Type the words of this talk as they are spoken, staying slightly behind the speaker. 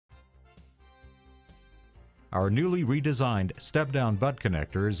Our newly redesigned step-down butt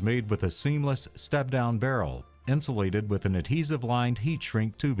connector is made with a seamless step-down barrel, insulated with an adhesive-lined heat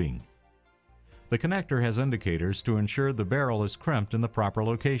shrink tubing. The connector has indicators to ensure the barrel is crimped in the proper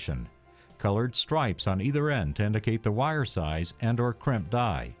location, colored stripes on either end to indicate the wire size and/or crimp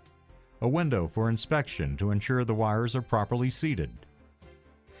die, a window for inspection to ensure the wires are properly seated,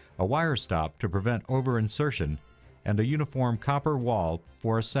 a wire stop to prevent over-insertion, and a uniform copper wall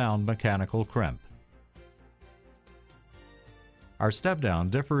for a sound mechanical crimp. Our step-down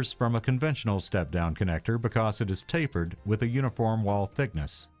differs from a conventional step-down connector because it is tapered with a uniform wall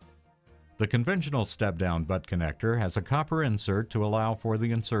thickness. The conventional step-down butt connector has a copper insert to allow for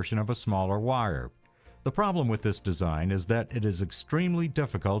the insertion of a smaller wire. The problem with this design is that it is extremely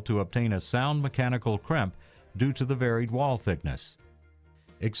difficult to obtain a sound mechanical crimp due to the varied wall thickness.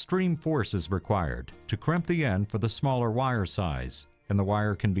 Extreme force is required to crimp the end for the smaller wire size, and the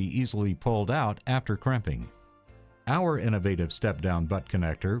wire can be easily pulled out after crimping. Our innovative step-down butt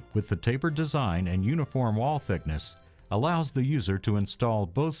connector with the tapered design and uniform wall thickness allows the user to install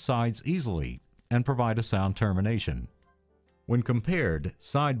both sides easily and provide a sound termination. When compared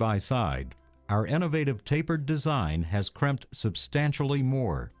side by side, our innovative tapered design has crimped substantially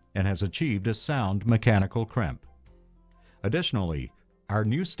more and has achieved a sound mechanical crimp. Additionally, our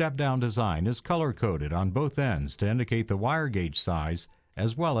new step-down design is color-coded on both ends to indicate the wire gauge size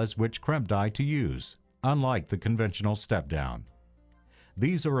as well as which crimp die to use, unlike the conventional step-down.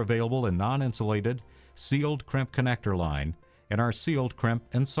 These are available in non-insulated, sealed crimp connector line and our sealed crimp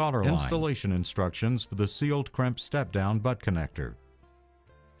and solder line. Installation instructions for the sealed crimp step-down butt connector.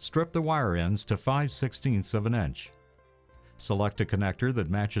 Strip the wire ends to 5/16 of an inch. Select a connector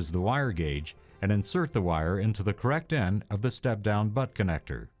that matches the wire gauge and insert the wire into the correct end of the step-down butt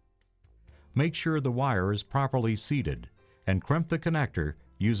connector. Make sure the wire is properly seated and crimp the connector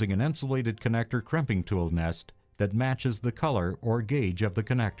using an insulated connector crimping tool nest that matches the color or gauge of the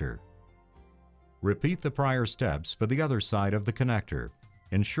connector. Repeat the prior steps for the other side of the connector,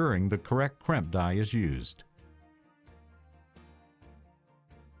 ensuring the correct crimp die is used.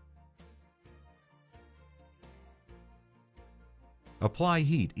 Apply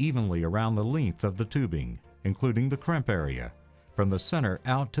heat evenly around the length of the tubing, including the crimp area, from the center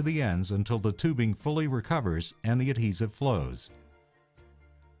out to the ends until the tubing fully recovers and the adhesive flows.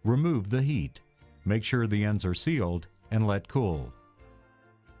 Remove the heat, make sure the ends are sealed, and let cool.